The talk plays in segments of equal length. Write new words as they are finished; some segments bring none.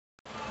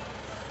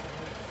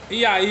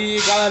E aí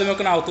galera do meu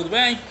canal, tudo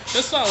bem?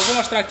 Pessoal, eu vou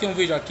mostrar aqui um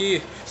vídeo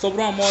aqui sobre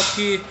uma moto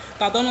que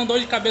tá dando uma dor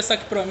de cabeça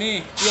aqui pra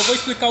mim. E eu vou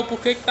explicar o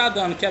porquê que tá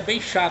dando, que é bem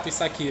chato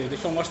isso aqui.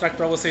 Deixa eu mostrar aqui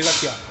pra vocês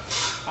aqui,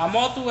 ó. A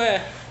moto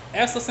é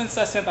essa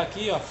 160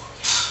 aqui, ó.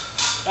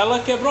 Ela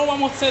quebrou o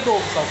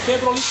amortecedor, pessoal.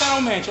 Quebrou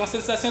literalmente. Uma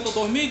 160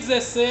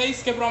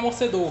 2016 quebrou o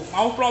amortecedor.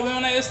 Mas o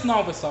problema não é esse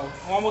não, pessoal.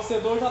 O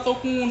amortecedor eu já tô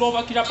com um novo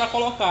aqui já pra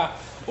colocar.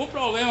 O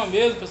problema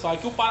mesmo, pessoal, é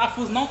que o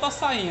parafuso não tá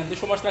saindo.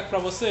 Deixa eu mostrar aqui pra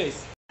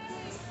vocês.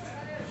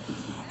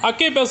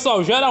 Aqui,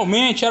 pessoal,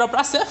 geralmente era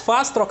pra ser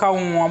fácil trocar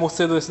um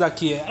amortecedor desse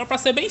daqui. Era pra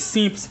ser bem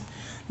simples.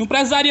 Não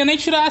precisaria nem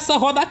tirar essa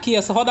roda aqui.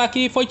 Essa roda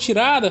aqui foi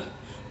tirada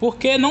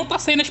porque não tá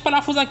saindo esse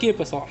parafuso aqui,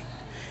 pessoal.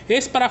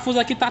 Esse parafuso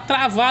aqui tá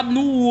travado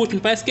no último.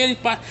 Parece que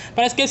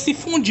ele se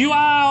fundiu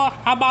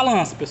a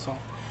balança, pessoal.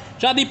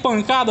 Já dei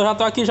pancada, já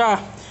tô aqui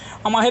já.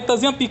 A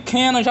marretazinha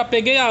pequena, já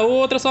peguei a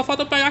outra. Só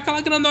falta eu pegar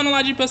aquela grandona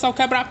lá de pessoal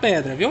quebrar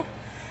pedra, viu?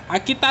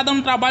 Aqui tá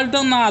dando trabalho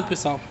danado,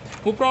 pessoal.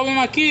 O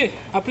problema aqui,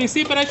 a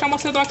princípio, era esse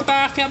amortecedor que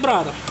tá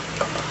quebrado.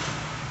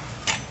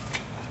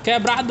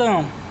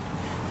 Quebradão.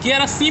 Que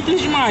era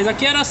simples demais.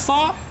 Aqui era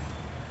só...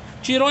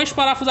 Tirou esse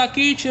parafuso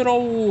aqui,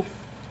 tirou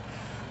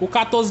o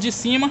 14 de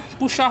cima,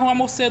 puxava o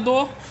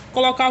amortecedor,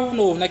 colocava o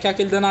novo, né? Que é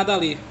aquele danado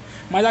ali.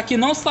 Mas aqui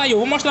não saiu.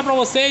 Vou mostrar pra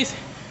vocês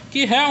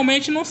que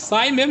realmente não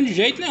sai mesmo de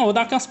jeito nenhum. Vou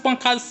dar umas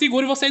pancadas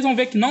seguras e vocês vão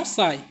ver que não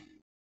sai.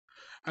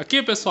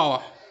 Aqui,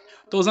 pessoal, ó.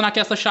 Tô usando aqui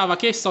essa chave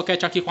aqui, esse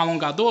soquete aqui com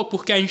alongador,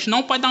 porque a gente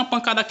não pode dar uma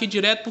pancada aqui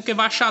direto, porque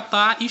vai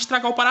achatar e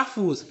estragar o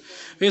parafuso.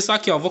 Vê só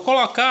aqui, ó. Vou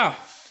colocar...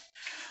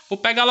 Vou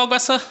pegar logo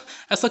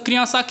essa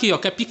criança aqui, ó,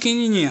 que é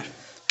pequenininha.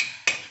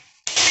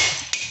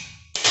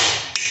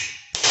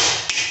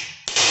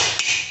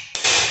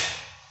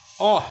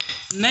 Ó,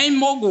 nem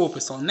mogou,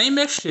 pessoal, nem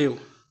mexeu.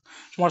 Deixa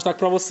eu mostrar aqui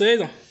pra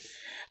vocês, ó.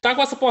 Tá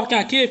com essa porquinha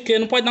aqui, porque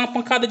não pode dar uma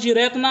pancada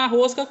direto na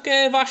rosca,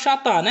 porque vai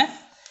achatar, né?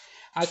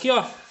 Aqui,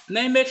 ó,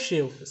 nem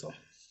mexeu, pessoal.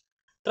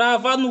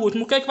 Travado no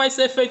último. O que é que vai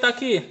ser feito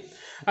aqui?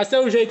 Vai ser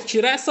o jeito de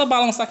tirar essa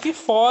balança aqui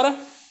fora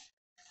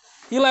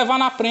e levar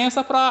na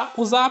prensa para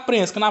usar a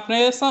prensa. Que na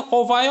prensa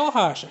ou vai ou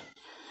racha.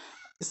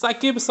 Isso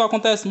aqui, pessoal,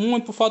 acontece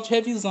muito por falta de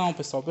revisão,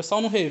 pessoal. O pessoal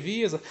não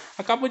revisa,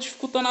 acaba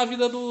dificultando a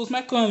vida dos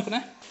mecânicos,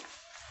 né?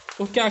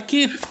 Porque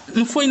aqui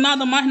não foi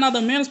nada mais, nada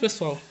menos,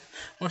 pessoal.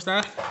 Vou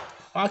mostrar.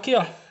 Aqui,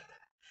 ó.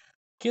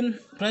 Aqui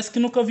parece que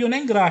nunca viu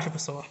nem graxa,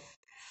 pessoal.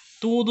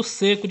 Tudo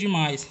seco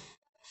demais.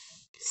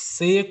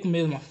 Seco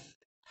mesmo, ó.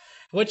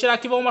 Vou tirar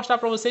aqui e vou mostrar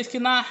pra vocês que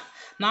na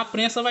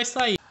prensa vai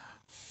sair.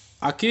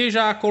 Aqui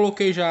já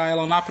coloquei já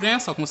ela na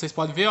prensa, como vocês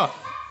podem ver, ó.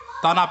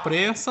 Tá na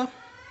prensa.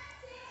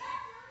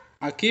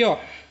 Aqui, ó.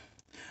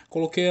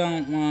 Coloquei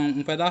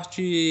um pedaço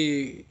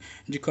de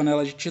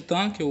canela de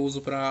titã que eu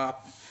uso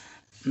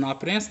na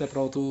prensa, para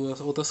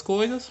outras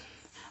coisas.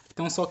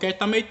 Tem um soquete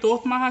tá meio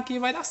torto, mas aqui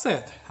vai dar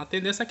certo. A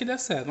tendência é que dê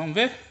certo. Vamos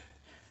ver?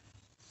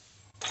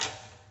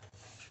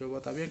 Deixa eu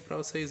botar bem aqui pra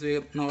vocês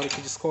verem na hora que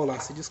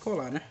descolar. Se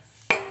descolar, né?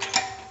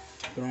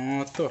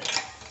 Pronto.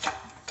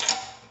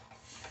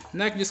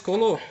 Não é que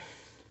descolou?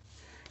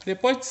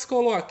 Depois que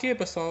descolou aqui,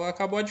 pessoal,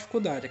 acabou a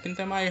dificuldade. Aqui não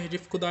tem mais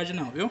dificuldade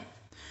não, viu?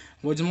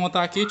 Vou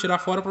desmontar aqui e tirar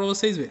fora para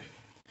vocês verem.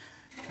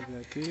 Deixa eu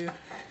ver aqui.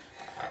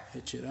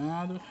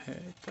 Retirando.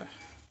 Eita.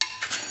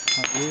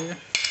 Aí.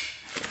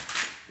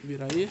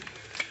 Vira aí.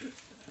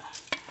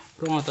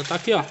 Pronto, tá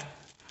aqui, ó.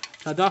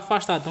 Já deu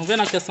afastado. Estão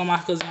vendo aqui essa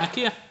marcazinha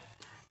aqui?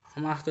 A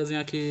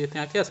marcazinha que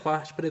tem aqui, essa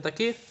parte preta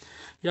aqui.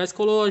 Já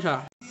descolou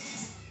já.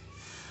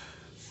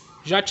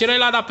 Já tirei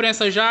lá da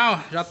prensa já, ó.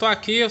 Já tô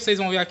aqui, vocês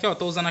vão ver aqui, ó.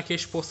 Tô usando aqui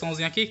esse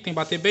porçãozinho aqui, que tem que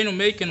bater bem no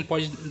meio, que não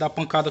pode dar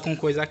pancada com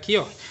coisa aqui,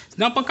 ó. Se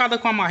der uma pancada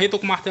com a marreta ou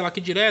com o martelo aqui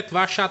direto,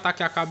 vai achatar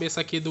aqui a cabeça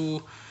aqui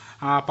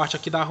a parte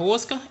aqui da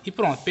rosca e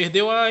pronto,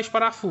 perdeu esse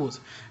parafuso.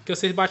 Que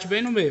vocês batem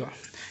bem no meio, ó.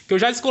 Que eu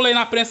já descolei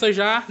na prensa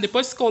já,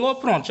 depois descolou,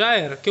 pronto, já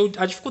era. Que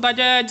a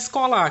dificuldade é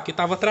descolar, que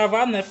tava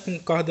travado, né,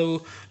 por causa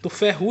do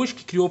ferrugem,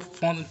 que criou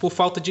por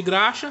falta de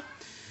graxa.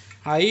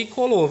 Aí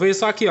colou, veio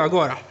só aqui, ó,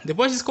 agora.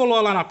 Depois descolou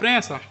lá na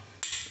prensa, ó.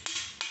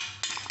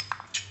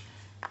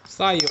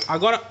 Saiu.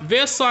 Agora,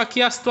 vê só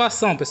aqui a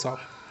situação, pessoal.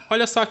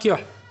 Olha só aqui, ó.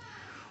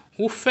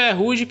 O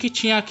ferrugem que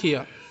tinha aqui,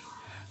 ó.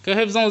 Que a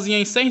revisãozinha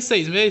em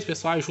 6 meses,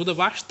 pessoal, ajuda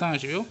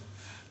bastante, viu?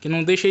 Que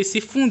não deixa ele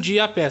se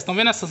fundir a peça. Estão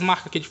vendo essas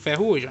marcas aqui de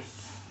ferrugem?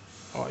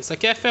 Ó, isso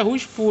aqui é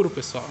ferrugem puro,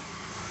 pessoal.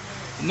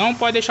 Não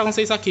pode deixar com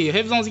vocês aqui.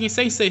 Revisãozinha em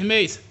 6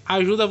 meses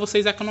ajuda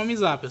vocês a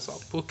economizar, pessoal.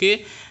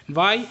 Porque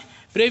vai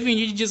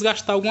prevenir de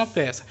desgastar alguma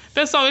peça.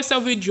 Pessoal, esse é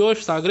o vídeo de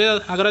hoje, tá?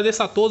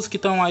 Agradeço a todos que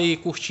estão aí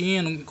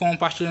curtindo,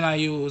 compartilhando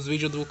aí os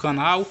vídeos do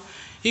canal.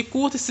 E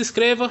curta e se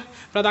inscreva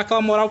para dar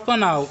aquela moral pro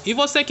canal. E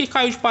você que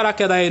caiu de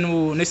paraquedas aí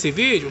nesse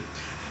vídeo,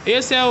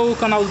 esse é o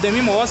canal do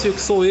Demimócio, que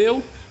sou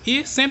eu.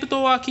 E sempre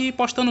estou aqui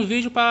postando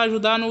vídeo para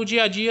ajudar no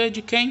dia a dia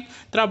de quem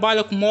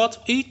trabalha com moto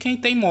e quem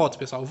tem moto,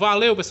 pessoal.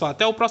 Valeu, pessoal.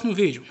 Até o próximo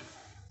vídeo.